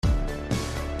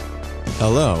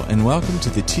Hello, and welcome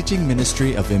to the teaching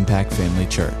ministry of Impact Family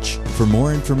Church. For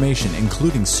more information,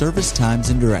 including service times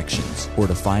and directions, or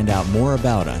to find out more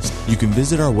about us, you can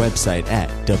visit our website at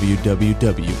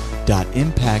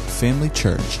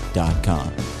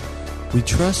www.impactfamilychurch.com. We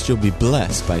trust you'll be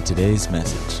blessed by today's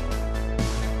message.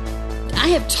 I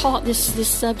have taught this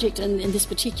subject and this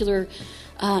particular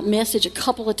message a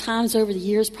couple of times over the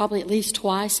years, probably at least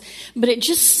twice, but it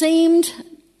just seemed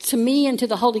to me and to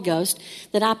the Holy Ghost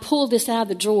that I pulled this out of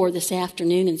the drawer this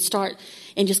afternoon and start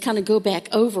and just kind of go back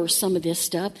over some of this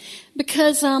stuff,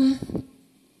 because I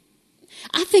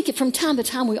think that from time to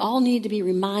time we all need to be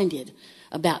reminded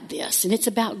about this, and it's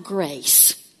about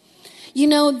grace. You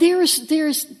know, there's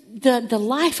the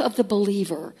life of the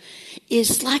believer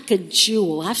is like a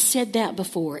jewel. I've said that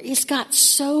before. It's got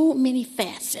so many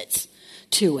facets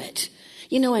to it.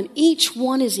 You know, and each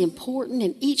one is important,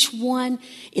 and each one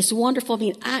is wonderful.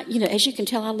 I mean, as you can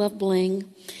tell, I love bling.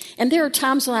 And there are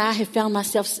times when I have found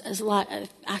myself, I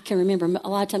can remember a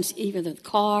lot of times, even in the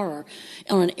car or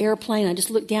on an airplane, I just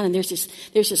look down and there's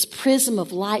this prism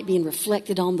of light being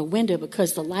reflected on the window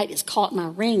because the light has caught my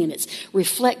ring and it's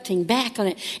reflecting back on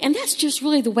it. And that's just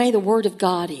really the way the Word of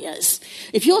God is.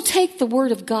 If you'll take the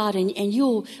Word of God and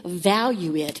you'll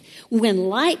value it, when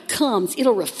light comes,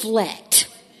 it'll reflect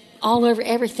all over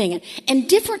everything. And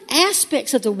different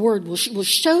aspects of the Word will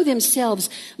show themselves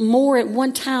more at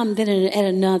one time than at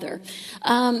another.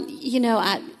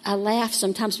 I laugh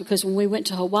sometimes because when we went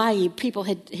to Hawaii, people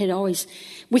had always,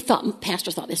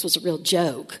 Pastor thought this was a real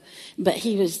joke, but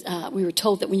we were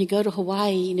told that when you go to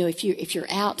Hawaii, you know, if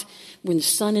you're out when the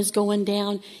sun is going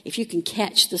down, if you can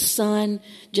catch the sun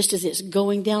just as it's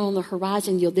going down on the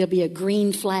horizon, there'll be a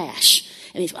green flash.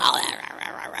 And he's,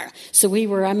 so I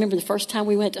remember the first time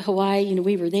we went to Hawaii, you know,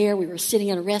 we were sitting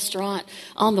at a restaurant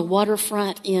on the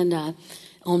waterfront on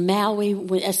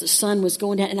Maui as the sun was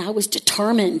going down, and I was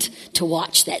determined to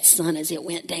watch that sun as it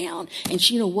went down. And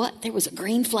you know what? There was a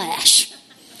green flash.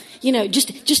 You know,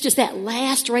 just as that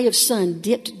last ray of sun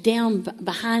dipped down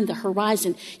behind the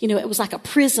horizon, you know, it was like a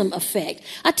prism effect.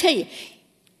 I tell you,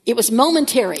 it was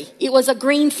momentary. It was a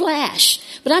green flash.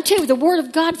 But I tell you, the Word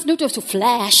of God, there's no just a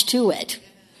flash to it.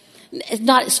 It's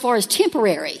not as far as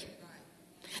temporary.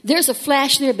 There's a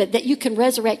flash there, but that you can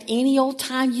resurrect any old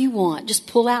time you want. Just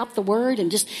pull out the Word and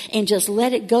just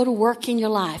let it go to work in your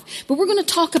life. But we're going to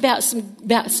talk about some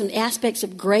aspects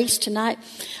of grace tonight.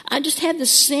 I just have the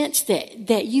sense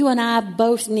that you and I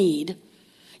both need,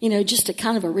 you know, just a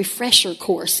kind of a refresher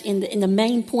course in the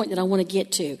main point that I want to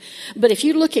get to. But if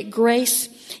you look at grace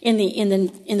in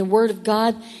the Word of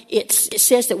God, it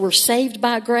says that we're saved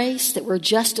by grace, that we're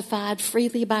justified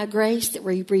freely by grace, that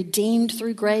we're redeemed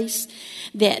through grace,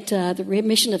 that the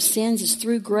remission of sins is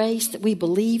through grace, that we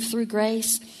believe through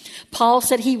grace. Paul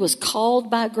said he was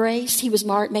called by grace. He was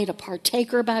made a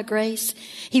partaker by grace.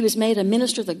 He was made a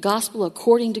minister of the gospel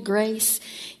according to grace.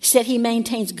 He said he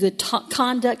maintains good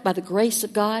conduct by the grace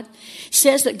of God. He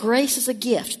says that grace is a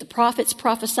gift. The prophets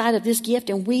prophesied of this gift,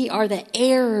 and we are the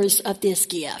heirs of this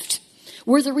gift.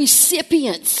 We're the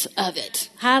recipients of it.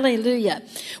 Hallelujah.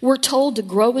 We're told to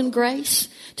grow in grace,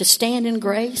 to stand in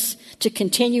grace, to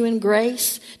continue in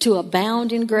grace, to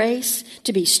abound in grace,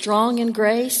 to be strong in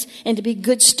grace, and to be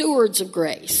good stewards of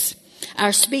grace.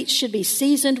 Our speech should be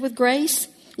seasoned with grace.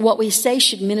 What we say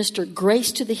should minister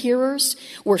grace to the hearers.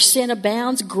 Where sin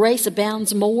abounds, grace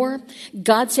abounds more.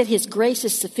 God said His grace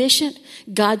is sufficient.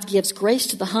 God gives grace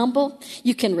to the humble.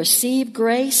 You can receive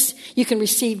grace. You can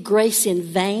receive grace in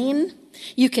vain.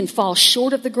 You can fall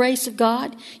short of the grace of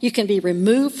God. You can be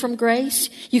removed from grace.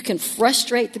 You can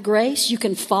frustrate the grace. You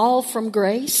can fall from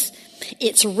grace.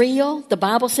 It's real. The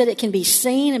Bible said it can be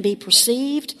seen and be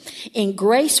perceived. In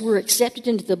grace, we're accepted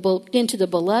into the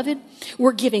beloved.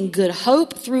 We're given good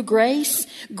hope through grace.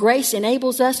 Grace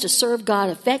enables us to serve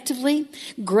God effectively.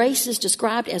 Grace is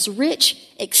described as rich,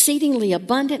 exceedingly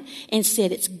abundant, and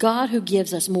said it's God who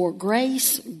gives us more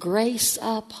grace, grace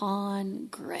upon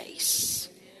grace.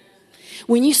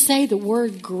 When you say the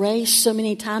word grace, so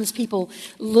many times people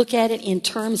look at it in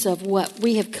terms of what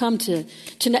we have come to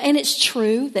know. And it's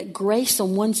true that grace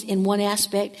in one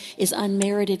aspect is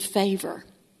unmerited favor.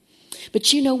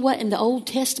 But you know what? In the Old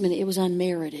Testament, it was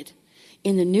unmerited.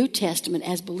 In the New Testament,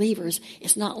 as believers,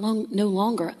 it's no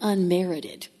longer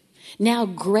unmerited. Now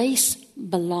grace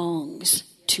belongs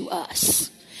to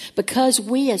us. Because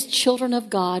we as children of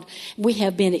God, we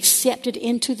have been accepted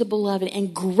into the beloved,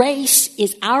 and grace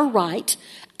is our right,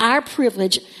 our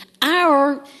privilege,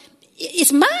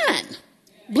 it's mine.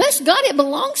 Bless God, it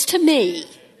belongs to me.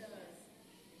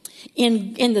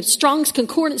 In the Strong's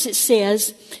Concordance, it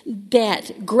says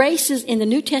that grace is, in the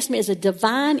New Testament, is a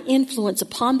divine influence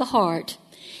upon the heart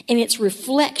and its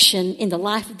reflection in the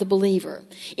life of the believer.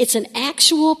 It's an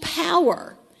actual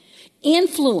power,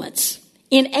 influence,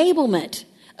 enablement,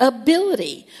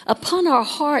 ability upon our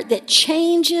heart that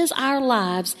changes our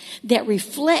lives, that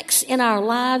reflects in our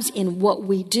lives in what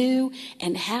we do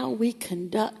and how we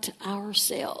conduct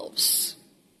ourselves.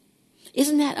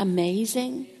 Isn't that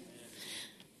amazing?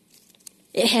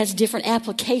 It has different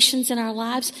applications in our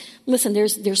lives. Listen,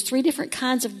 there's 3 different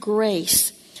kinds of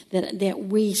grace that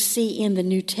we see in the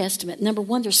New Testament. Number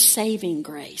 1, there's saving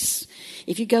grace.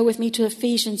 If you go with me to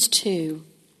Ephesians 2.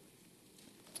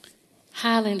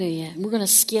 Hallelujah. We're going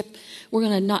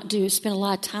to not spend a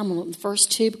lot of time on the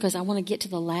first 2 because I want to get to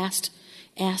the last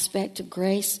aspect of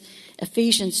grace.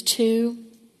 Ephesians 2,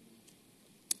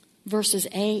 verses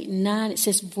 8 and 9, it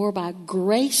says, "For by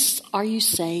grace are you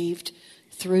saved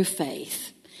through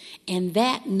faith, and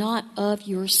that not of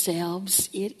yourselves,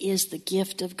 it is the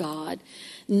gift of God,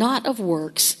 not of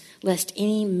works, lest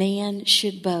any man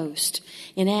should boast."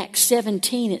 In Acts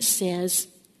 17 it says,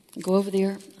 go over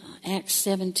there, Acts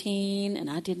 17, and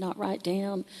I did not write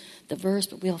down the verse,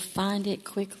 but we'll find it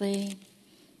quickly.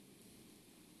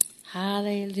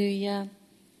 Hallelujah.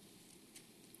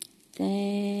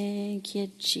 Thank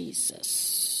you,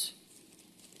 Jesus.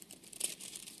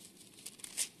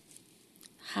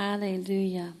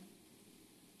 Hallelujah.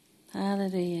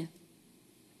 Hallelujah.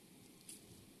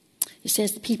 It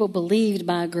says the people believed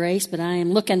by grace, but I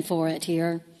am looking for it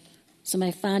here.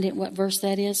 Somebody find it, what verse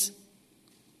that is?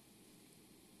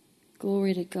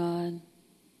 Glory to God.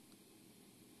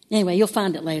 Anyway, you'll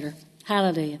find it later.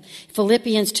 Hallelujah.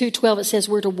 Philippians 2:12, it says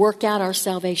we're to work out our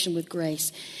salvation with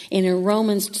grace. And in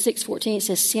Romans 6:14, it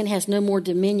says sin has no more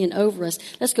dominion over us.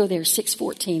 Let's go there,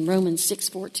 6:14, Romans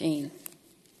 6:14.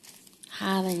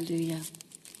 Hallelujah.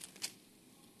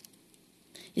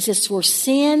 It says, "For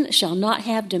sin shall not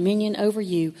have dominion over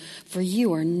you, for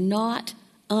you are not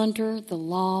under the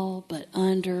law, but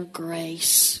under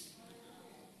grace."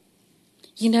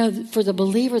 You know, for the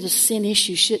believer, the sin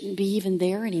issue shouldn't be even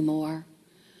there anymore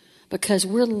because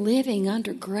we're living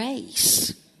under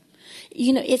grace.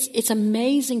 You know, it's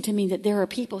amazing to me that there are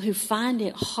people who find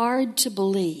it hard to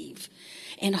believe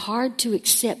and hard to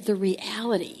accept the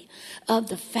reality of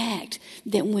the fact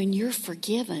that when you're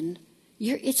forgiven,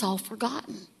 it's all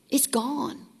forgotten. It's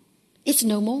gone. It's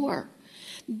no more.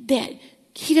 That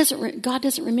God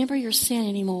doesn't remember your sin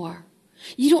anymore.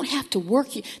 You don't have to work.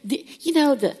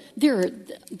 There are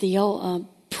the old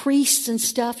priests and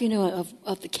stuff,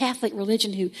 of the Catholic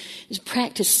religion who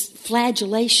practiced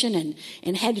flagellation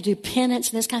and had to do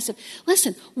penance and this kind of stuff.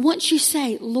 Listen, once you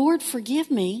say, "Lord, forgive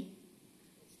me,"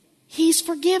 He's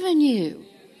forgiven you.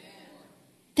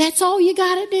 That's all you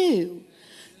got to do.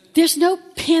 There's no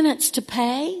penance to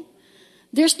pay.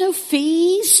 There's no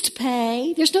fees to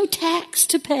pay. There's no tax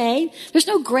to pay. There's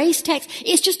no grace tax.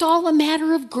 It's just all a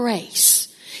matter of grace.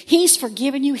 He's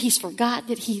forgiven you. He's forgotten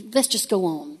that let's just go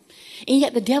on. And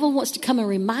yet the devil wants to come and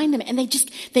remind them, and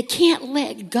they can't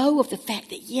let go of the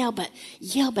fact that, yeah, but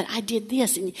I did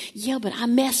this, and yeah, but I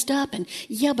messed up, and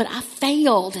yeah, but I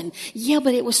failed, and yeah,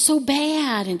 but it was so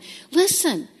bad. And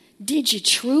listen, did you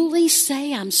truly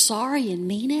say, "I'm sorry," and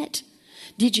mean it?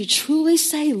 Did you truly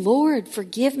say, "Lord,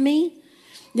 forgive me"?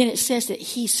 Then it says that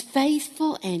He's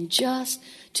faithful and just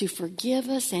to forgive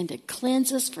us and to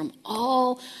cleanse us from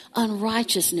all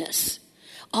unrighteousness.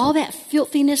 All that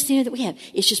filthiness that we have,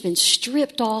 it's just been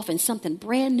stripped off and something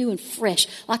brand new and fresh,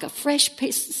 like a fresh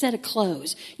set of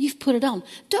clothes. You've put it on.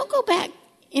 Don't go back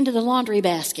into the laundry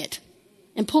basket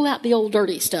and pull out the old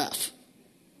dirty stuff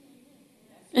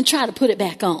and try to put it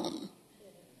back on.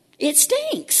 It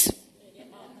stinks.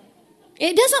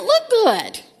 It doesn't look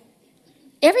good.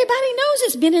 Everybody knows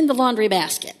it's been in the laundry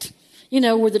basket,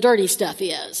 where the dirty stuff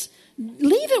is.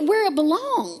 Leave it where it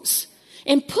belongs.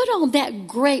 And put on that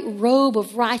great robe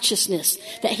of righteousness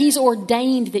that He's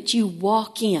ordained that you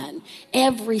walk in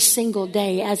every single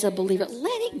day as a believer.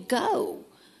 Let it go.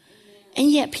 And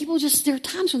yet people there are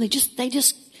times when they just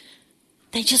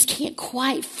can't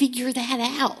quite figure that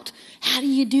out. How do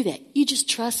you do that? You just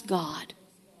trust God.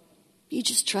 You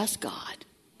just trust God.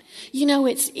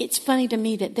 It's funny to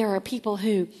me that there are people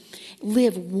who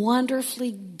live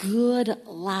wonderfully good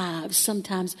lives.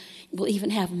 Sometimes will even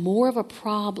have more of a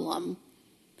problem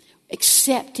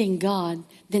accepting God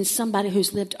than somebody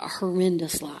who's lived a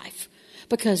horrendous life,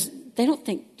 because they don't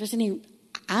think there's any.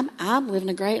 I'm living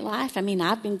a great life. I mean,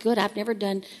 I've been good. I've never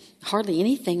done hardly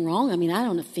anything wrong. I mean, I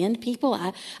don't offend people.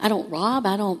 I don't rob.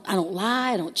 I don't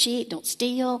lie. I don't cheat. Don't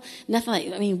steal. Nothing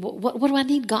like. I mean, what do I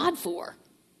need God for?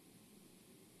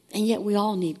 And yet we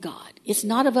all need God. It's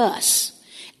not of us.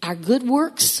 Our good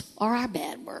works or our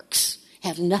bad works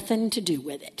have nothing to do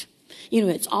with it.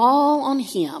 It's all on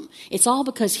him. It's all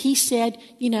because he said,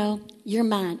 you're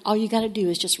mine. All you got to do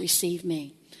is just receive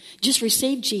me. Just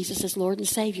receive Jesus as Lord and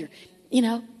Savior.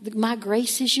 My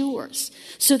grace is yours.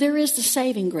 So there is the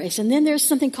saving grace. And then there's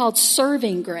something called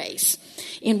serving grace.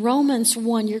 In Romans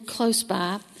 1, you're close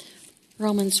by.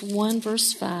 Romans 1,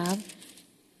 verse 5.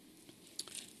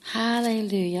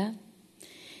 Hallelujah.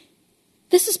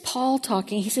 This is Paul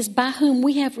talking. He says, by whom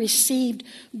we have received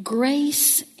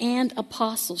grace and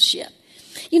apostleship.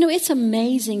 It's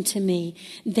amazing to me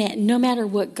that no matter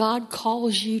what God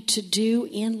calls you to do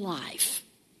in life,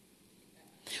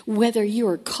 whether you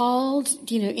are called,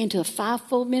 into a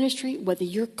fivefold ministry, whether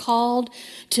you're called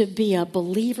to be a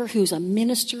believer who's a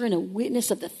minister and a witness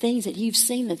of the things that you've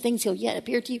seen, the things he'll yet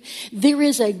appear to you, there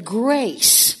is a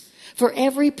grace for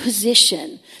every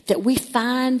position that we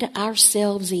find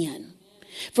ourselves in.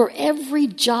 For every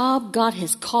job God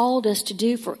has called us to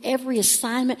do, for every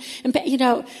assignment. And,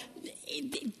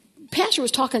 Pastor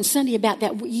was talking Sunday about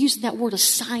that, using that word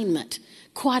assignment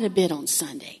quite a bit on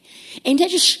Sunday. And that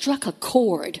just struck a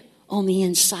chord on the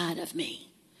inside of me.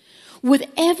 With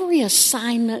every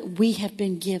assignment we have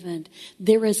been given,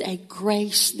 there is a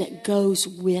grace that goes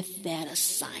with that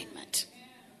assignment.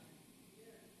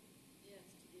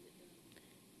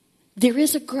 There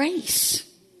is a grace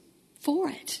for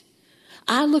it.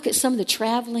 I look at some of the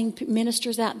traveling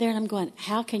ministers out there and I'm going,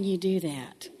 how can you do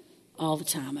that all the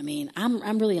time?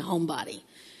 I'm really a homebody.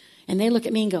 And they look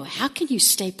at me and go, how can you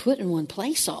stay put in one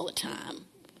place all the time?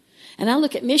 And I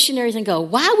look at missionaries and go,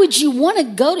 why would you want to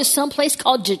go to some place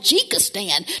called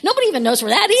Tajikistan? Nobody even knows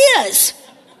where that is.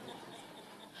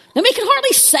 Nobody can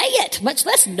hardly say it, much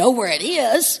less know where it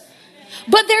is.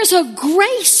 But there's a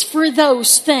grace for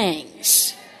those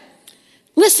things.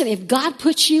 Listen, if God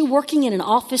puts you working in an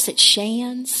office at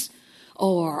Shands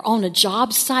or on a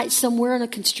job site somewhere in a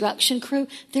construction crew,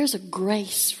 there's a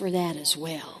grace for that as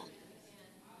well.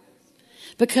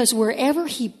 Because wherever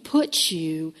he puts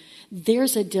you,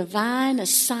 there's a divine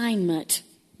assignment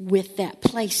with that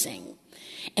placing.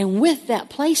 And with that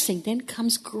placing, then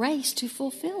comes grace to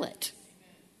fulfill it.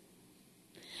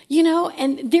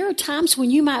 And there are times when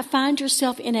you might find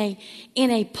yourself in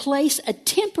a place, a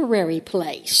temporary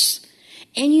place,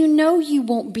 and you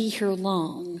won't be here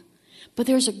long, but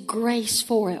there's a grace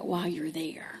for it while you're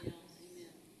there.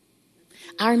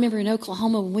 I remember in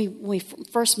Oklahoma when we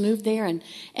first moved there, and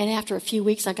after a few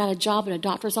weeks, I got a job in a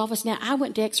doctor's office. Now, I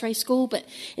went to x-ray school, but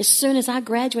as soon as I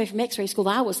graduated from x-ray school,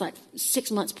 I was like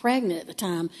 6 months pregnant at the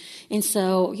time. And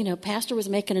so, Pastor was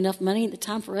making enough money at the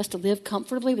time for us to live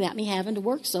comfortably without me having to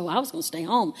work, so I was going to stay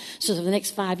home. So for the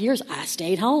next 5 years, I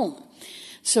stayed home.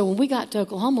 So when we got to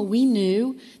Oklahoma, we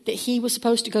knew that he was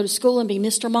supposed to go to school and be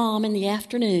Mr. Mom in the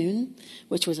afternoon,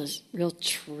 which was a real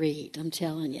treat, I'm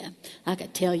telling you. I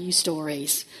could tell you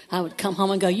stories. I would come home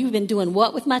and go, you've been doing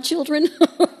what with my children?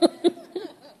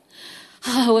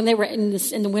 When they were in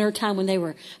the wintertime,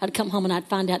 I'd come home and I'd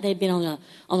find out they'd been on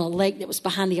a lake that was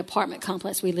behind the apartment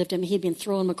complex we lived in. He'd been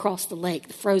throwing them across the lake,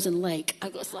 the frozen lake. I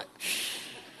was like,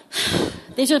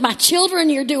 these are my children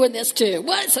you're doing this to.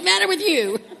 What's the matter with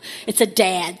you? It's a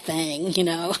dad thing,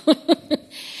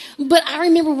 But I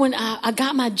remember when I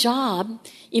got my job,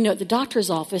 at the doctor's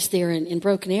office there in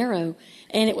Broken Arrow,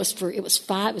 and it was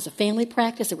a family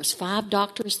practice. There was 5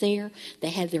 doctors there.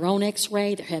 They had their own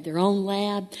x-ray. They had their own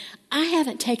lab. I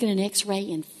haven't taken an x-ray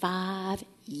in 5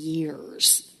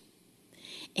 years.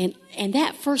 And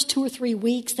that first 2 or 3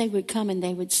 weeks, they would come and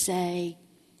they would say,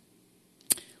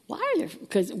 why are there,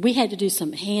 because we had to do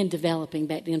some hand developing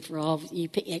back then for all you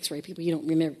x-ray people. You don't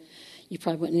remember, you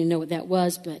probably wouldn't even know what that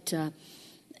was, but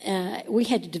we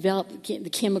had to develop the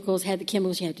chemicals, you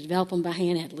had to develop them by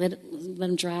hand, had to let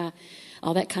them dry,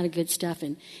 all that kind of good stuff.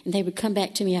 And they would come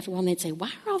back to me after a while and they'd say,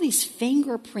 why are all these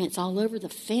fingerprints all over the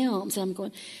films? And I'm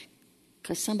going,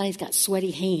 because somebody's got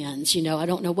sweaty hands, I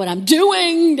don't know what I'm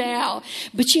doing now.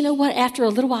 But you know what? After a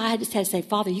little while, I just had to say,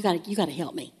 Father, you got to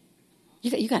help me.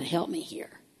 You got to help me here.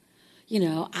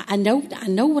 I know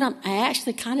what I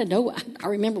actually kind of know. I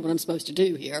remember what I'm supposed to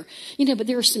do here. But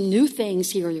there are some new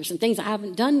things here. There's some things I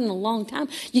haven't done in a long time.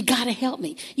 You got to help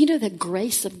me. The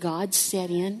grace of God set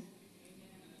in.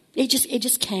 It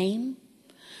just came.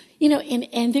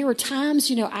 And there were times,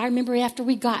 I remember after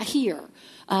we got here,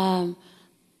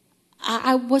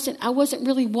 I wasn't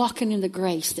really walking in the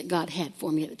grace that God had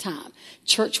for me at the time.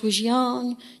 Church was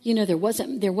young, there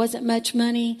wasn't much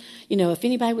money. If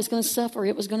anybody was going to suffer,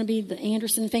 it was going to be the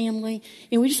Anderson family.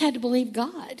 And we just had to believe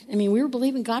God. We were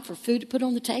believing God for food to put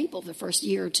on the table the first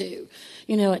year or two,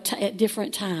 at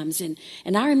different times. And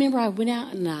I remember I went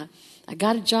out and I I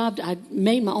got a job. I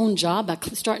made my own job by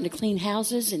starting to clean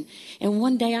houses. And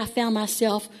one day I found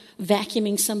myself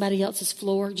vacuuming somebody else's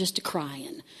floor just to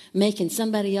crying, making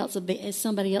somebody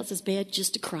else's bed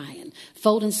just to crying,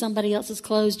 folding somebody else's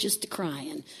clothes just to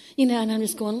crying. And I'm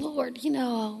just going, Lord,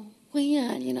 when,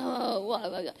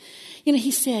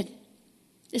 he said,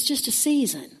 it's just a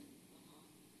season,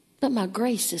 but my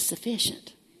grace is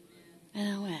sufficient.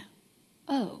 And I went,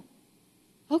 oh,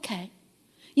 okay.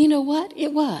 You know what?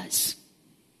 It was.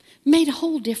 Made a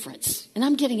whole difference. And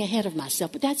I'm getting ahead of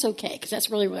myself, but that's okay, because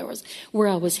that's really where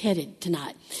I was headed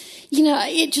tonight.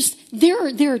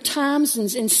 There are times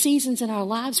and seasons in our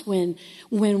lives when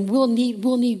we'll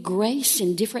need grace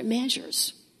in different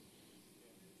measures.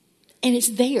 And it's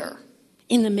there.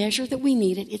 In the measure that we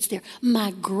need it, it's there.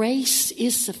 My grace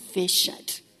is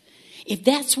sufficient. If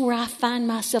that's where I find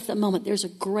myself at the moment, there's a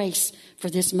grace for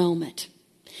this moment.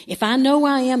 If I know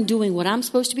I am doing what I'm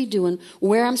supposed to be doing,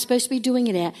 where I'm supposed to be doing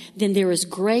it at, then there is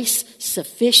grace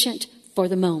sufficient for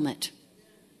the moment.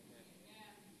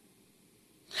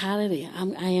 Hallelujah.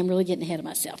 I am really getting ahead of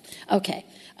myself. Okay.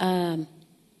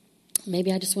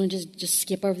 Maybe I just want to just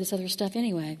skip over this other stuff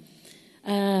anyway.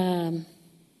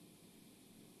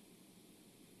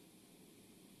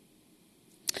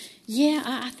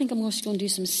 I think I'm just going to do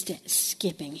some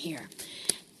skipping here.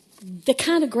 The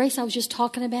kind of grace I was just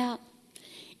talking about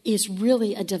is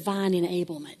really a divine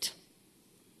enablement.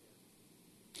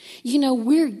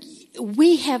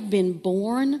 We have been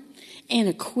born and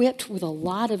equipped with a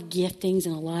lot of giftings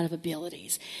and a lot of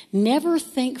abilities. Never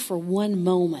think for one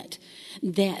moment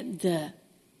that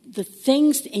the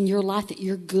things in your life that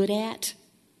you're good at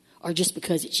are just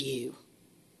because it's you.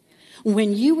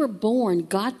 When you were born,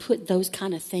 God put those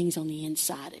kind of things on the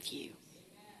inside of you.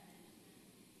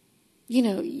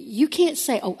 You can't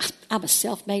say, oh, I'm a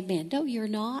self-made man. No, you're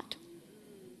not.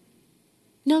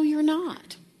 No, you're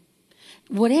not.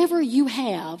 Whatever you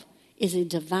have is a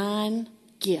divine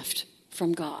gift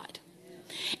from God.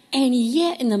 And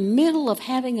yet, in the middle of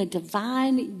having a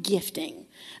divine gifting,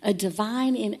 a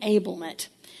divine enablement,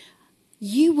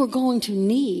 you were going to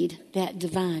need that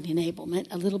divine enablement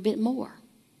a little bit more.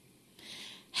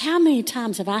 How many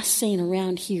times have I seen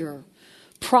around here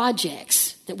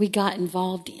projects that we got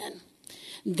involved in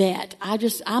that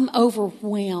I'm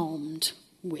overwhelmed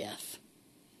with?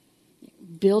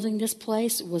 Building this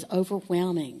place was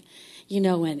overwhelming,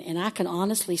 and I can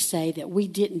honestly say that we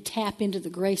didn't tap into the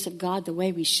grace of God the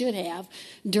way we should have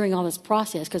during all this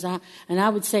process. Because I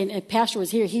would say, and if Pastor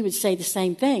was here, he would say the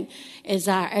same thing. As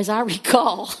I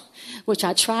recall, which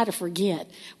I try to forget,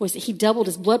 was that he doubled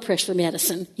his blood pressure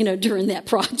medicine, during that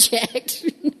project.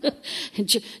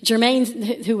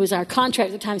 Jermaine, who was our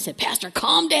contractor at the time, said, Pastor,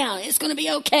 calm down. It's going to be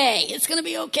okay. It's going to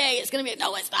be okay. It's going to be,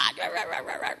 no, it's not.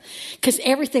 Because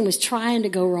everything was trying to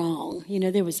go wrong.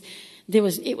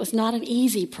 It was not an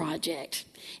easy project.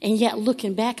 And yet,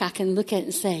 looking back, I can look at it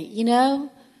and say,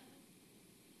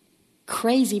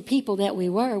 crazy people that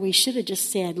we should have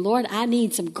just said, Lord, I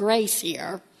need some grace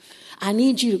here. I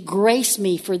need you to grace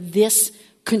me for this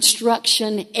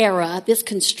construction era, this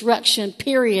construction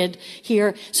period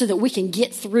here, so that we can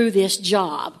get through this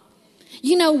job.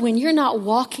 When you're not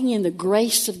walking in the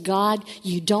grace of God,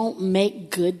 you don't make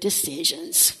good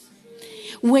decisions.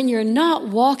 When you're not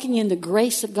walking in the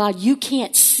grace of God, you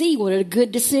can't see what a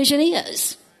good decision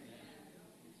is.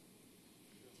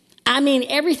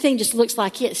 Everything just looks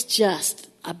like it's just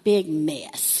a big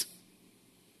mess.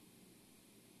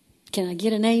 Can I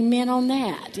get an amen on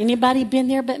that? Anybody been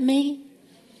there but me?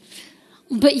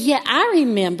 But yet I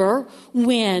remember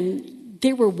when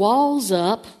there were walls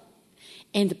up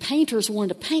and the painters wanted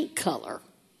to paint color.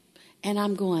 And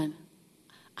I'm going,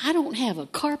 I don't have a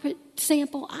carpet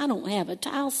sample. I don't have a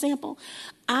tile sample.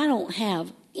 I don't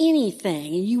have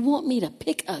anything. And you want me to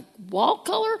pick a wall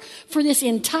color for this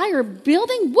entire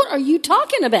building? What are you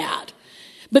talking about?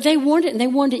 But they wanted it, and they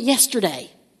wanted it yesterday.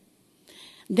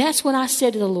 That's when I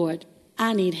said to the Lord,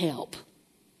 I need help.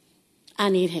 I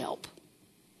need help.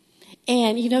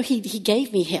 And, he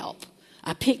gave me help.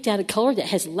 I picked out a color that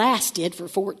has lasted for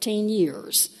 14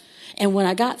 years. And when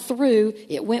I got through,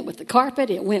 it went with the carpet,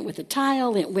 it went with the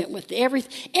tile, it went with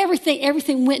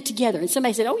everything went together. And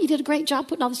somebody said, oh, you did a great job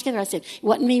putting all this together. I said, it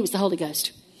wasn't me, it was the Holy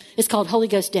Ghost. It's called Holy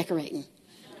Ghost decorating.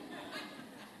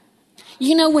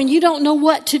 When you don't know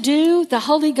what to do, the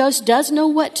Holy Ghost does know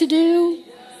what to do.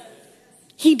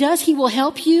 He does. He will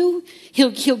help you.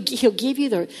 He'll give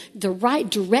you the right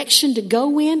direction to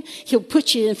go in. He'll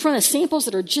put you in front of samples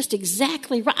that are just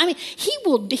exactly right. He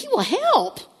will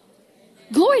help.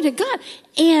 Glory to God.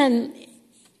 And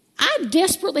I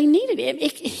desperately needed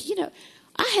it.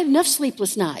 I had enough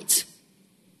sleepless nights.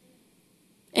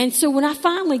 And so when I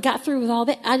finally got through with all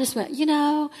that, I just went,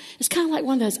 it's kind of like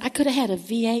one of those, I could have had a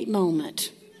V8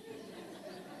 moment.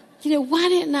 Why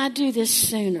didn't I do this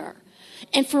sooner?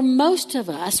 And for most of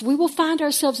us, we will find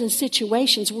ourselves in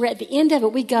situations where at the end of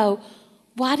it we go,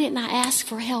 why didn't I ask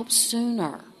for help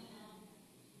sooner?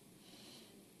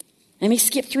 Let me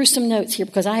skip through some notes here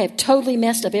because I have totally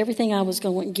messed up everything I was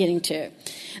getting to.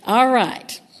 All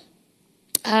right.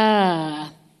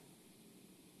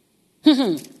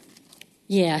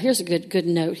 Yeah, here's a good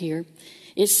note here.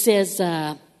 It says,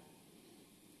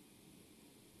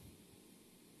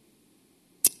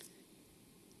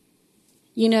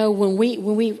 when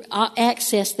we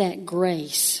access that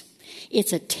grace,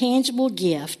 it's a tangible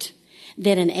gift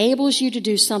that enables you to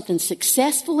do something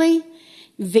successfully,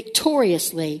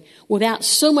 victoriously, without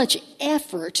so much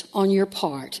effort on your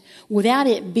part, without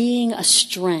it being a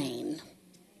strain.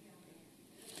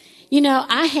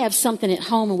 I have something at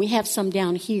home, and we have some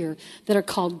down here that are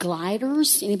called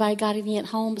gliders. Anybody got any at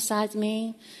home besides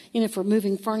me? For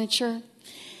moving furniture.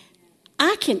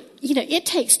 It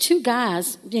takes two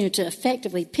guys, to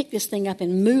effectively pick this thing up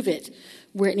and move it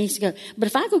where it needs to go. But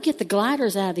if I go get the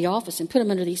gliders out of the office and put them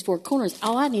under these four corners,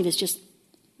 all I need is just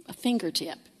a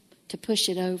fingertip to push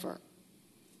it over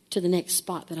to the next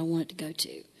spot that I want it to go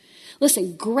to.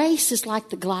 Listen, grace is like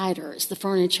the gliders, the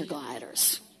furniture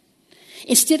gliders.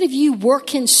 Instead of you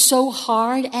working so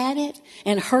hard at it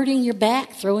and hurting your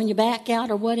back, throwing your back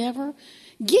out or whatever,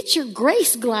 get your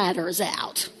grace gliders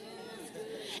out.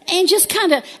 And just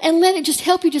and let it just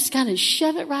help you just kind of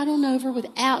shove it right on over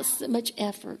without so much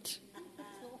effort.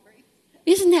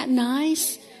 Isn't that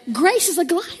nice? Grace is a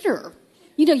glider.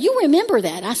 You remember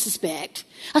that, I suspect.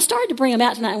 I started to bring them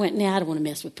out tonight and went, I don't want to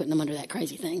mess with putting them under that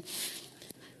crazy thing.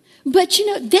 But,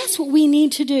 that's what we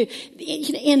need to do.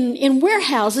 In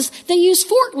warehouses, they use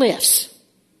forklifts.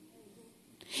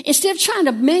 Instead of trying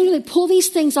to manually pull these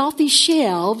things off these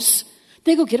shelves,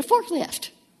 they go get a forklift.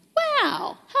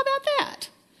 Wow, how about that?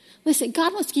 Listen,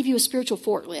 God wants to give you a spiritual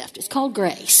forklift. It's called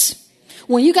grace.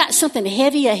 When you got something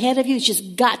heavy ahead of you that's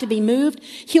just got to be moved,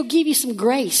 He'll give you some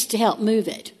grace to help move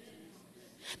it.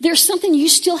 There's something you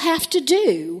still have to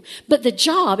do, but the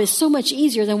job is so much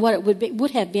easier than what it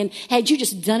would have been had you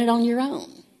just done it on your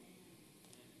own.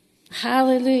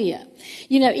 Hallelujah.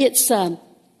 It's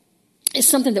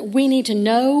something that we need to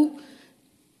know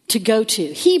to go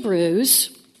to.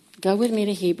 Hebrews, go with me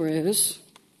to Hebrews.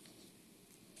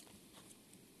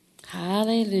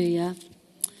 Hallelujah.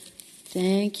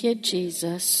 Thank you,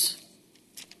 Jesus.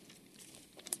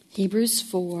 Hebrews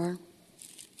 4.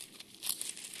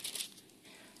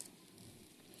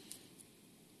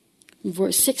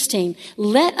 Verse 16,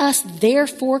 let us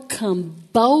therefore come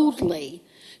boldly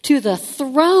to the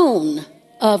throne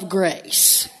of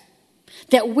grace,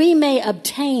 that we may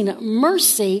obtain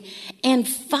mercy and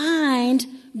find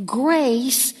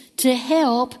grace to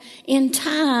help in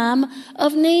time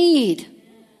of need.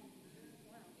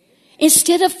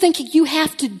 Instead of thinking you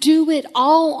have to do it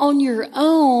all on your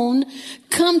own,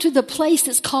 come to the place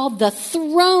that's called the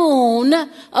throne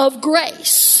of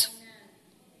grace.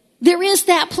 There is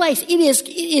that place. It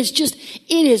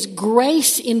is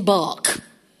grace in bulk.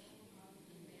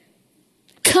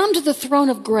 Come to the throne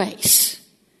of grace.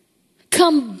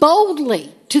 Come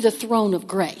boldly to the throne of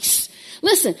grace.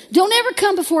 Listen, don't ever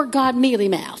come before God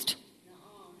mealy-mouthed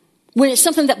when it's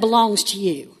something that belongs to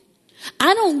you.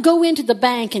 I don't go into the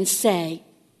bank and say,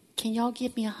 can y'all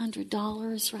give me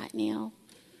 $100 right now?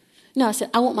 No, I said,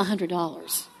 I want my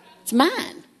 $100. It's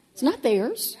mine. It's not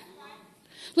theirs.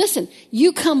 Listen,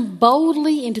 you come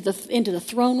boldly into the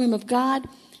throne room of God.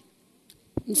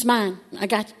 It's mine.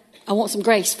 I want some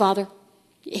grace, Father.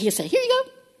 He'll say, here you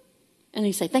go. And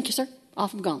he'll say, thank you, sir.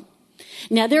 Off I'm gone.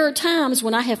 Now, there are times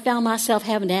when I have found myself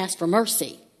having to ask for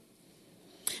mercy.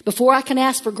 Before I can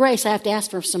ask for grace, I have to ask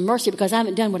for some mercy because I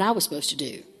haven't done what I was supposed to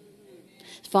do.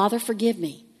 Father, forgive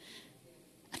me.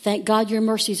 Thank God your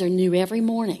mercies are new every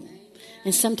morning.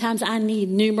 And sometimes I need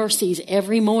new mercies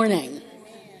every morning.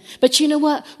 But you know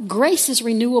what? Grace is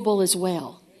renewable as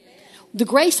well. The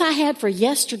grace I had for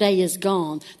yesterday is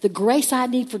gone. The grace I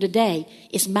need for today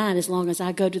is mine as long as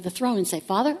I go to the throne and say,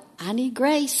 Father, I need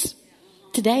grace.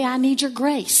 Today I need your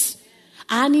grace.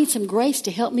 I need some grace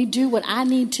to help me do what I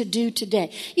need to do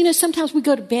today. Sometimes we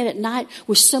go to bed at night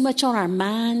with so much on our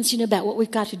minds, about what we've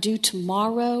got to do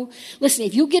tomorrow. Listen,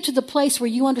 if you get to the place where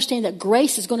you understand that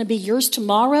grace is going to be yours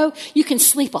tomorrow, you can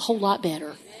sleep a whole lot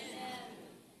better.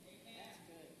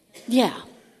 Yeah,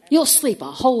 you'll sleep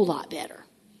a whole lot better.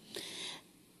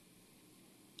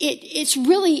 It's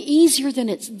really easier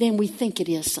than we think it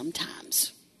is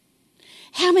sometimes.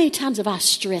 How many times have I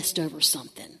stressed over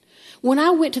something? When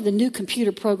I went to the new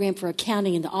computer program for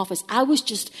accounting in the office, I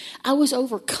was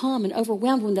overcome and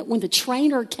overwhelmed when the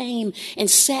trainer came and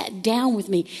sat down with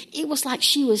me. It was like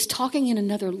she was talking in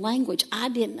another language. I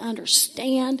didn't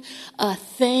understand a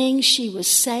thing she was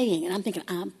saying. And I'm thinking,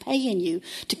 I'm paying you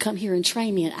to come here and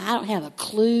train me, and I don't have a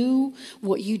clue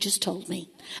what you just told me.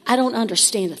 I don't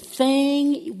understand a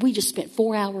thing. We just spent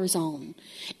 4 hours on.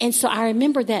 And so I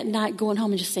remember that night going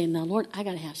home and just saying, now, Lord, I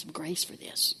got to have some grace for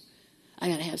this. I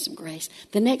got to have some grace.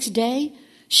 The next day,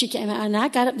 she came out, and I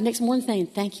got up the next morning saying,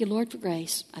 thank you, Lord, for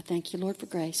grace. I thank you, Lord, for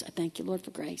grace. I thank you, Lord,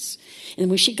 for grace. And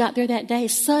when she got there that day,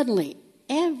 suddenly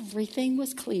everything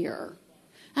was clear.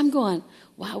 I'm going,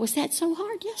 why was that so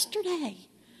hard yesterday?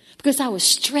 Because I was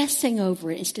stressing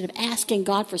over it instead of asking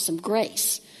God for some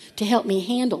grace to help me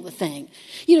handle the thing.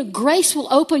 You know, grace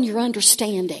will open your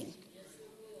understanding.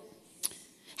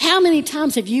 How many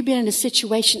times have you been in a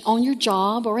situation on your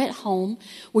job or at home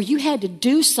where you had to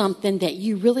do something that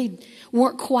you really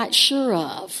weren't quite sure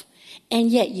of,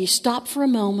 and yet you stopped for a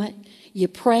moment, you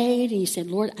prayed, and you said,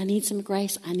 Lord, I need some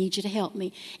grace. I need you to help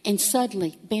me. And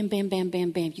suddenly, bam, bam, bam, bam,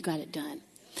 bam, you got it done.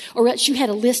 Or else you had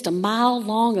a list a mile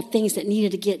long of things that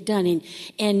needed to get done.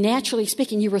 And naturally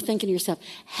speaking, you were thinking to yourself,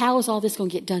 how is all this going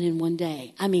to get done in one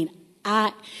day? I mean,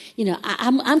 I'm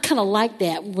kind of like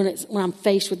that when I'm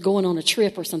faced with going on a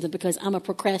trip or something, because I'm a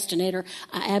procrastinator.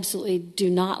 I absolutely do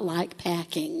not like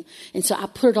packing. And so I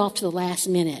put it off to the last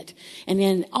minute. And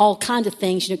then all kinds of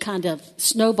things, kind of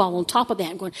snowball on top of that.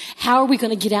 I'm going, how are we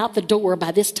going to get out the door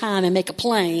by this time and make a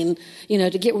plane,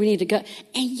 to get where we need to go?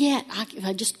 And yet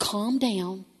I just calm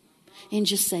down and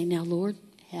just say, now, Lord,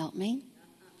 help me,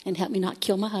 and help me not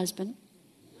kill my husband.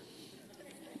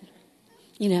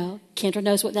 Kendra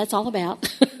knows what that's all about.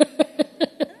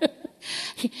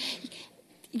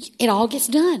 It all gets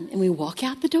done, and we walk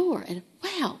out the door, and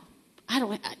wow,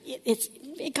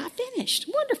 it got finished.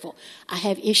 Wonderful. I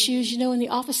have issues, in the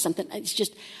office. Something. It's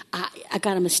just I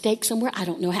got a mistake somewhere. I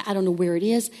don't know where it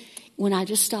is. When I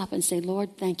just stop and say,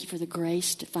 Lord, thank you for the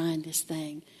grace to find this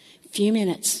thing. A few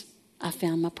minutes, I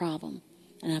found my problem,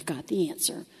 and I've got the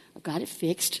answer. I've got it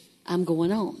fixed. I'm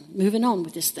moving on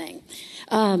with this thing.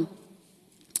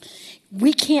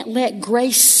 We can't let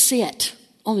grace sit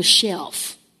on a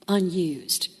shelf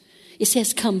unused. It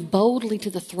says, come boldly to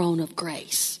the throne of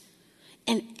grace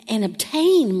and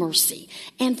obtain mercy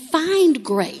and find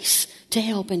grace to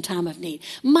help in time of need.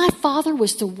 My father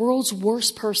was the world's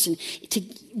worst person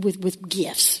with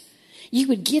gifts. You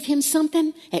would give him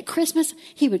something at Christmas,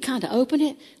 he would kind of open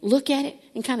it, look at it,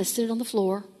 and kind of sit it on the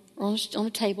floor or on a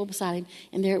table beside him,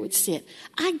 and there it would sit.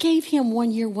 I gave him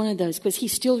one year one of those, because he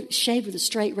still shaved with a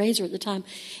straight razor at the time,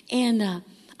 and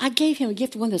I gave him a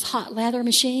gift of one of those hot lather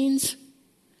machines.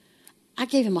 I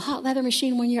gave him a hot lather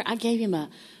machine one year. I gave him a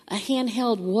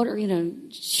handheld water,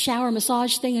 shower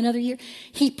massage thing another year.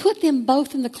 He put them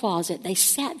both in the closet. They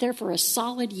sat there for a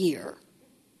solid year.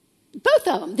 Both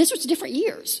of them. This was different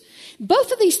years.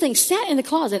 Both of these things sat in the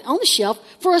closet on the shelf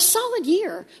for a solid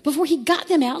year before he got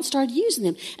them out and started using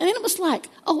them. And then it was like,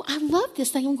 oh, I love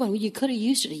this thing. I'm going, well, you could have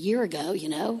used it a year ago,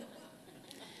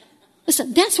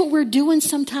 Listen, that's what we're doing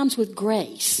sometimes with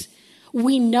grace.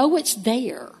 We know it's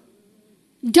there.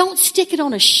 Don't stick it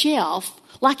on a shelf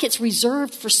like it's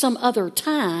reserved for some other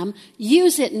time.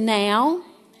 Use it now.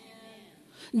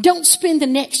 Don't spend the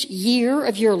next year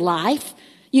of your life,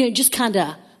 just kind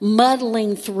of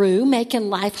muddling through, making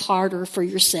life harder for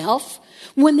yourself.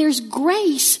 When there's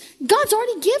grace, God's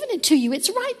already given it to you.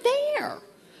 It's right there.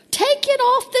 Take it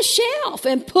off the shelf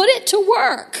and put it to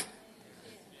work.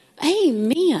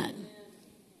 Amen.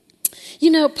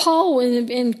 Paul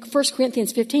in 1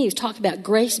 Corinthians 15, he's talked about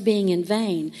grace being in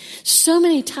vain. So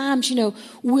many times,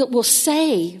 we'll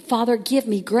say, Father, give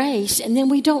me grace, and then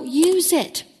we don't use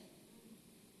it.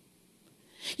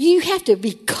 You have to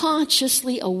be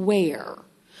consciously aware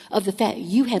of the fact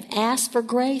you have asked for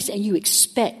grace and you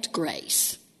expect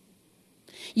grace.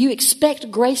 You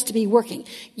expect grace to be working.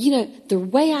 The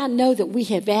way I know that we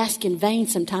have asked in vain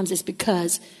sometimes is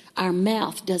because our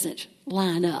mouth doesn't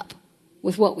line up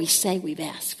with what we say we've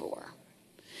asked for.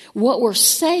 What we're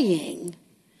saying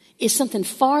is something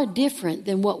far different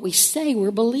than what we say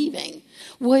we're believing.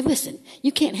 Well, listen,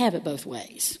 you can't have it both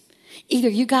ways. Either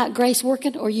you got grace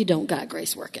working or you don't got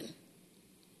grace working.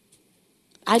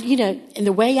 And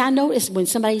the way I know is when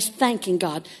somebody's thanking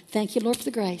God, thank you, Lord, for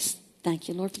the grace. Thank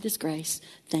you, Lord, for this grace.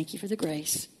 Thank you for the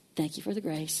grace. Thank you for the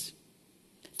grace.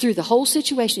 Through the whole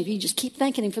situation, if you just keep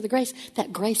thanking him for the grace,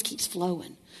 that grace keeps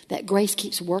flowing. That grace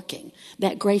keeps working.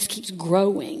 That grace keeps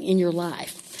growing in your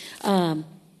life. Well,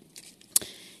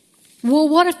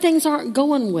 what if things aren't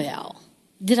going well?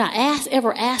 Did I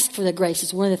ever ask for the grace?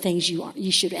 Is one of the things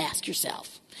you should ask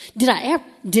yourself. Did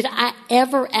I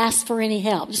ever ask for any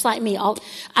help? Just like me,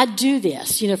 I do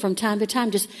this, from time to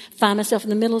time, just find myself in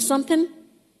the middle of something,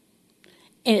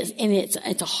 and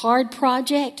it's a hard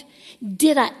project.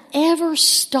 Did I ever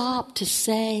stop to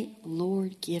say,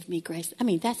 Lord, give me grace? I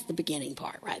mean, that's the beginning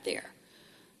part right there.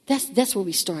 That's where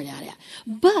we start out at.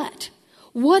 But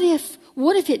what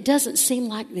if it doesn't seem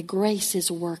like the grace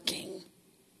is working?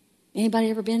 Anybody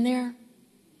ever been there?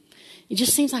 It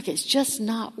just seems like it's just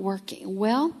not working.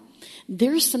 Well,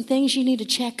 there's some things you need to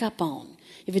check up on.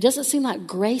 If it doesn't seem like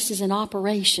grace is in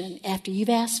operation after you've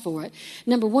asked for it,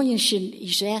 number one, you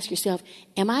should ask yourself,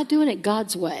 am I doing it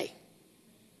God's way?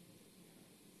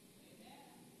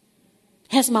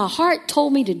 Has my heart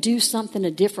told me to do something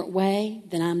a different way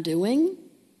than I'm doing?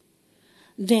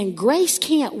 Then grace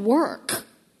can't work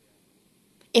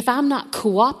if I'm not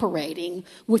cooperating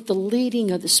with the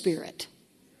leading of the Spirit.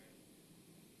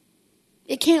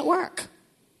 It can't work.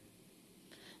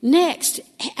 Next,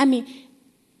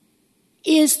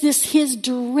 is this His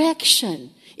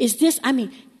direction?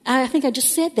 I think I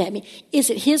just said that. Is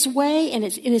it His way and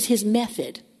it is His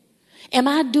method? Am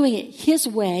I doing it His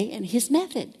way and His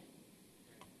method?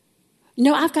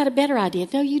 No, I've got a better idea.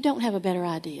 No, you don't have a better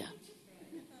idea.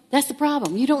 That's the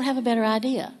problem. You don't have a better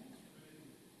idea.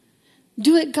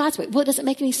 Do it God's way. Well, it doesn't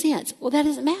make any sense. Well, that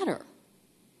doesn't matter.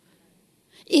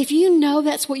 If you know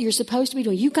that's what you're supposed to be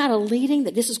doing, you've got a leading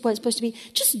that this is what it's supposed to be,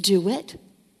 just do it.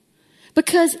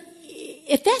 Because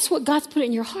if that's what God's put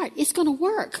in your heart, it's going to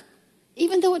work.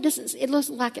 Even though it looks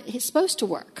like it's supposed to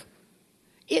work.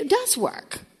 It does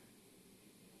work.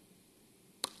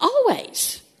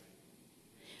 Always.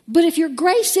 But if your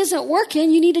grace isn't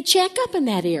working, you need to check up in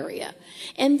that area.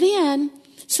 And then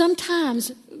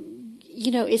sometimes,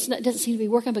 it doesn't seem to be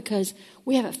working because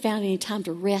we haven't found any time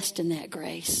to rest in that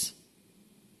grace.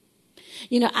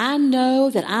 I know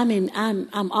that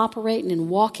I'm operating and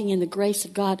walking in the grace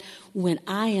of God when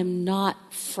I am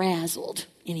not frazzled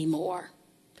anymore,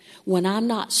 when I'm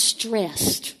not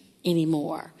stressed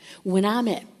anymore, when I'm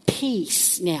at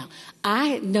peace now.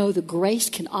 I know the grace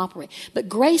can operate, but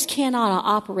grace cannot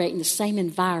operate in the same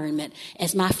environment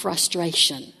as my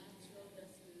frustration.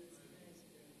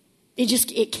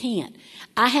 It can't.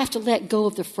 I have to let go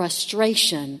of the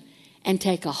frustration and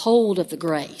take a hold of the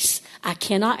grace. I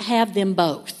cannot have them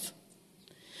both.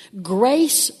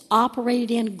 Grace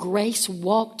operated in, grace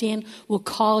walked in will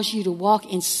cause you to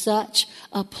walk in such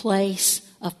a place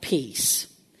of peace.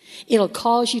 It'll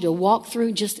cause you to walk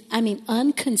through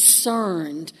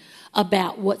unconcerned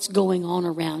about what's going on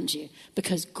around you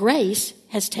because grace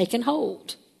has taken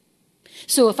hold.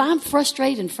 So if I'm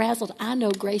frustrated and frazzled, I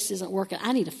know grace isn't working.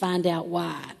 I need to find out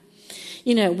why.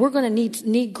 We're going to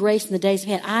need grace in the days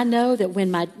ahead. I know that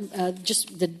when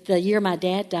the year my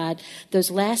dad died, those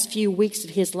last few weeks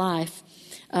of his life,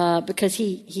 because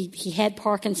he had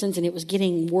Parkinson's and it was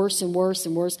getting worse and worse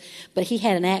and worse. But he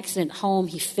had an accident at home.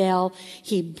 He fell.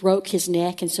 He broke his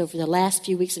neck. And so for the last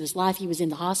few weeks of his life, he was in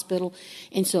the hospital.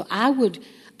 And so I would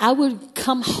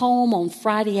come home on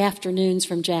Friday afternoons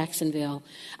from Jacksonville.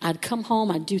 I'd come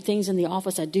home. I'd do things in the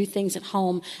office. I'd do things at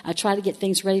home. I'd try to get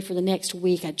things ready for the next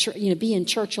week. I'd be in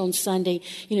church on Sunday.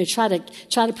 Try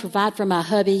to provide for my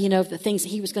hubby. The things that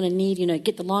he was going to need.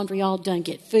 Get the laundry all done.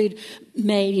 Get food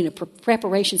made.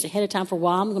 Preparations ahead of time for a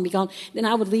while. I'm going to be gone. Then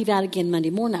I would leave out again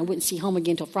Monday morning. I wouldn't see home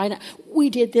again until Friday night.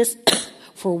 We did this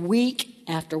for week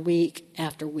after week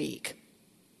after week.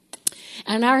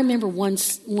 And I remember one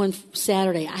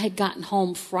Saturday, I had gotten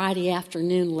home Friday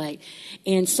afternoon late,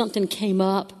 and something came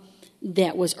up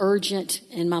that was urgent,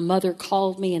 and my mother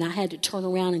called me, and I had to turn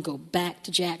around and go back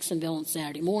to Jacksonville on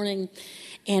Saturday morning.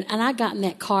 And I got in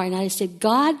that car, and I said,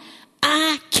 God,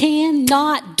 I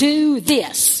cannot do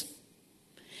this.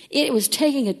 It was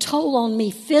taking a toll on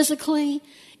me physically,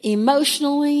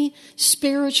 emotionally,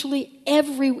 spiritually,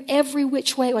 every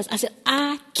which way it was. I said,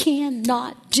 I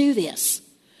cannot do this.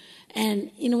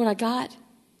 And you know what I got?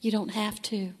 You don't have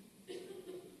to.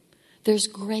 There's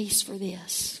grace for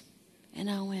this. And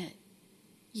I went,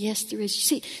 yes, there is.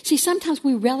 See, sometimes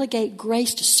we relegate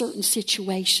grace to certain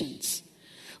situations.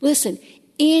 Listen,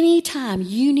 anytime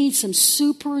you need some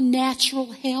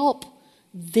supernatural help,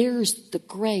 there's the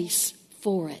grace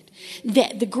for it.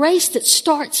 The grace that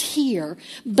starts here,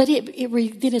 but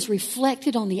it is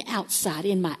reflected on the outside,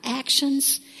 in my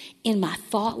actions, in my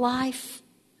thought life,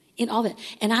 in all that.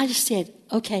 And I just said,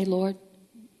 okay, Lord,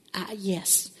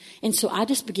 yes. And so I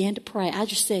just began to pray. I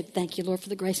just said, thank you, Lord, for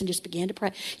the grace, and just began to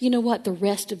pray. You know what? The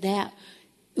rest of that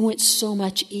went so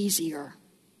much easier.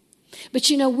 But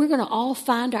we're going to all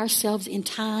find ourselves in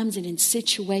times and in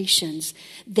situations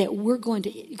that we're going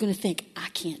to think, I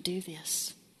can't do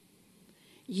this.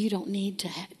 You don't need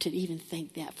to even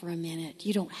think that for a minute.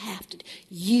 You don't have to.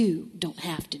 You don't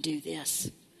have to do this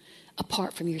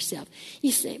apart from yourself.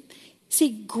 You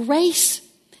see, grace,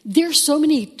 there's so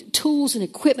many tools and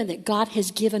equipment that God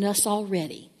has given us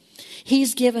already.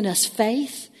 He's given us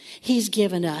faith. He's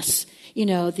given us,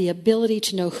 the ability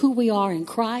to know who we are in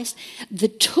Christ. The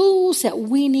tools that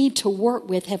we need to work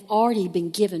with have already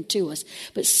been given to us.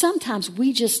 But sometimes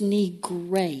we just need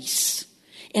grace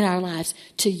in our lives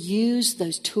to use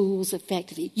those tools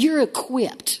effectively. You're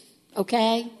equipped,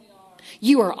 okay?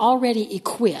 You are already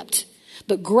equipped.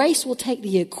 But grace will take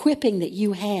the equipping that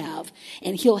you have,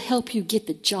 and he'll help you get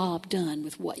the job done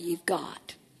with what you've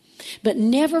got. But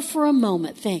never for a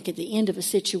moment think at the end of a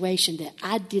situation that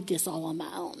I did this all on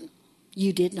my own.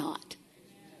 You did not.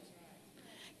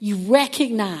 You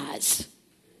recognize,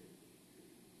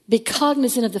 be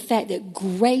cognizant of the fact that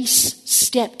grace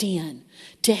stepped in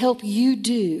to help you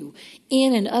do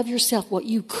in and of yourself what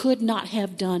you could not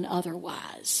have done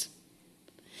otherwise.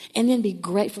 And then be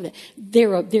grateful that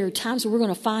there are times where you're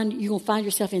going to find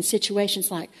yourself in situations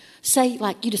like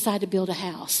you decide to build a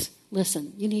house.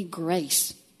 Listen, you need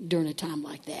grace during a time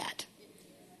like that.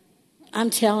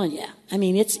 I'm telling you. I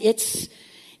mean, it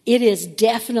is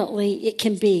definitely, it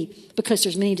can be, because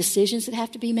there's many decisions that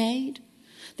have to be made.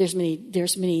 There's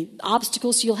many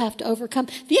obstacles you'll have to overcome.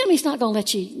 The enemy's not going to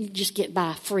let you just get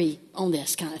by free on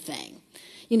this kind of thing.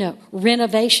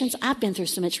 Renovations. I've been through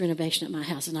so much renovation at my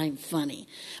house, it's not even funny.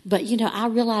 But, I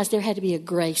realized there had to be a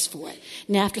grace for it.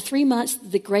 Now, after 3 months,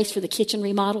 the grace for the kitchen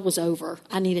remodel was over.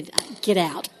 I needed to get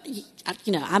out.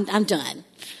 I'm done.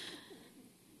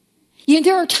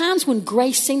 There are times when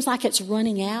grace seems like it's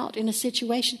running out in a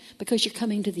situation because you're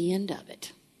coming to the end of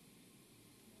it.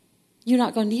 You're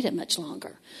not going to need it much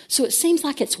longer. So it seems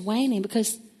like it's waning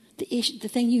because the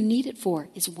thing you need it for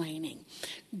is waning.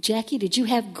 Jackie, did you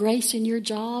have grace in your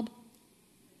job?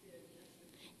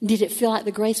 Did it feel like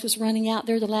the grace was running out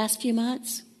there the last few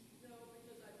months?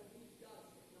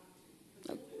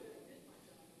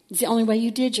 It's the only way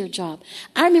you did your job.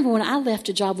 I remember when I left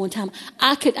a job one time,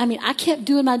 I kept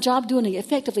doing my job, doing it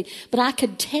effectively, but I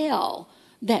could tell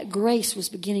that grace was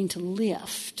beginning to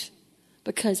lift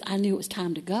because I knew it was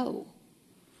time to go.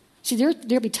 See,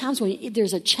 there'll be times when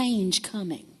there's a change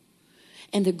coming.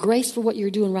 And the grace for what you're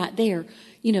doing right there,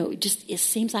 it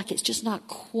seems like it's just not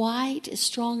quite as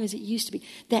strong as it used to be.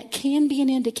 That can be an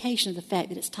indication of the fact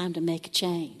that it's time to make a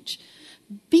change.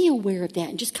 Be aware of that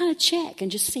and just kind of check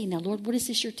and just see, now, Lord, what is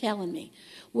this you're telling me?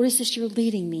 What is this you're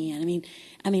leading me in?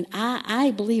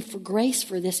 I believe for grace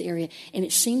for this area, and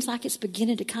it seems like it's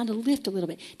beginning to kind of lift a little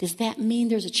bit. Does that mean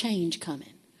there's a change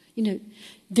coming?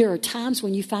 There are times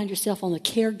when you find yourself on the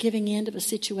caregiving end of a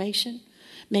situation,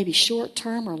 maybe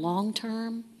short-term or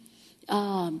long-term,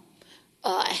 a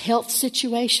health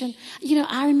situation.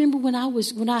 I remember when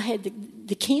I had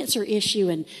the cancer issue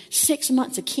and 6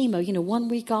 months of chemo, 1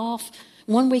 week off,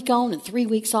 1 week on and 3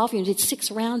 weeks off. Did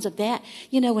 6 rounds of that,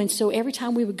 and so every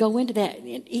time we would go into that,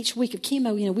 each week of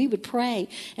chemo, we would pray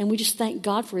and we just thank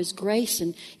God for his grace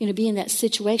and, be in that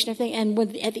situation and everything.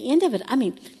 And at the end of it,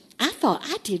 I thought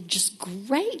I did just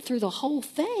great through the whole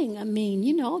thing.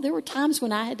 There were times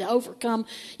when I had to overcome,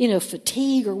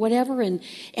 fatigue or whatever. And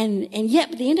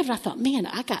yet, at the end of it, I thought, man,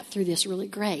 I got through this really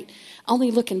great.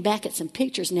 Only looking back at some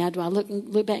pictures now, do I look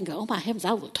back and go, oh, my heavens,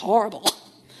 I looked horrible.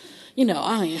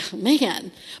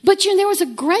 Man. But, there was a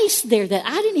grace there that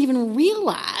I didn't even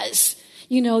realize,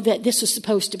 that this was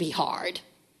supposed to be hard.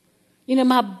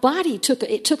 My body took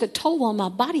a toll on my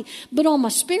body, but on my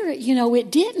spirit,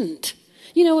 it didn't.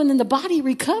 And then the body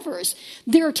recovers.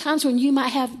 There are times when you might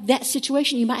have that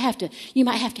situation. You might have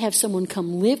to have someone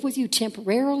come live with you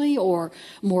temporarily or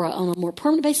on a more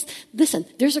permanent basis. Listen,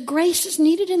 there's a grace that's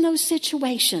needed in those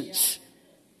situations.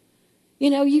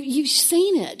 You've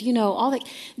seen it. All that.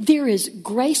 There is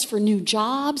grace for new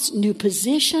jobs, new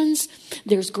positions.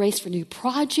 There's grace for new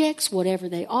projects, whatever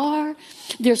they are.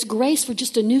 There's grace for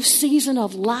just a new season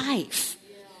of life.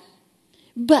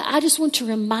 But I just want to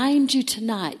remind you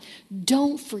tonight,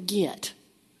 don't forget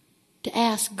to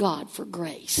ask God for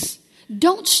grace.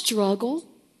 Don't struggle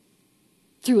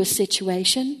through a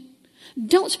situation.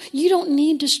 You don't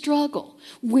need to struggle.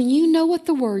 When you know what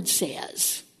the Word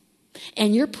says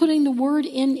and you're putting the Word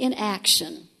in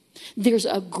action, there's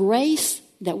a grace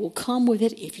that will come with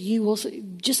it if you will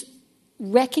just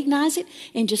recognize it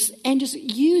and just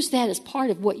use that as part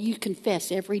of what you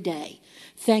confess every day.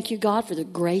 Thank you, God, for the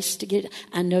grace to get it.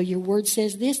 I know your word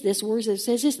says this word says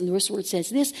this, and this word says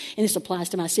this, and this applies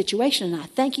to my situation, and I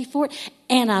thank you for it.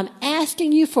 And I'm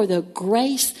asking you for the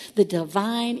grace, the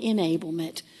divine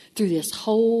enablement through this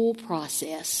whole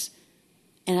process.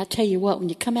 And I tell you what, when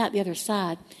you come out the other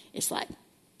side, it's like,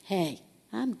 hey,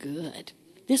 I'm good.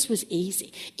 This was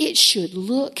easy. It should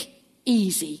look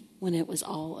easy when it was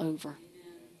all over.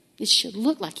 It should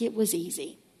look like it was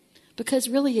easy. Because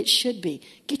really it should be.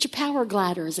 Get your power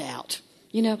gliders out.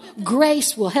 You know,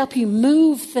 grace will help you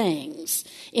move things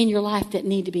in your life that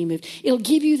need to be moved. It'll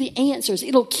give you the answers.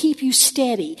 It'll keep you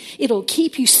steady. It'll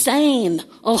keep you sane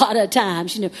a lot of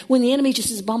times. You know, when the enemy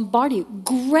just is bombarding you.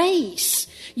 Grace.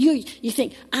 You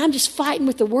think, I'm just fighting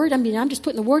with the word. I mean, I'm just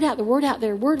putting the word out there.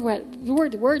 The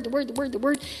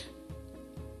word.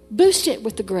 Boost it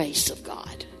with the grace of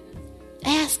God.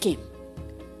 Ask him.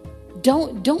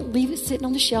 Don't leave it sitting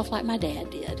on the shelf like my dad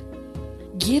did.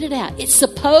 Get it out. It's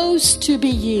supposed to be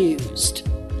used.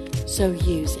 So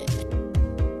use it.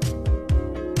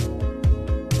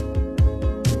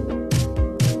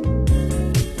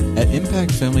 At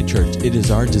Impact Family Church, it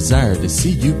is our desire to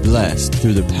see you blessed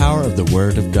through the power of the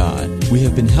Word of God. We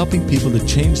have been helping people to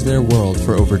change their world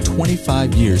for over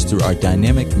 25 years through our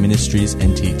dynamic ministries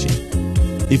and teaching.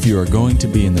 If you are going to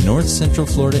be in the North Central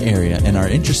Florida area and are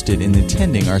interested in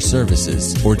attending our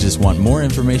services or just want more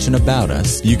information about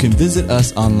us, you can visit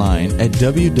us online at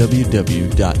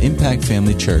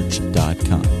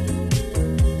www.impactfamilychurch.com.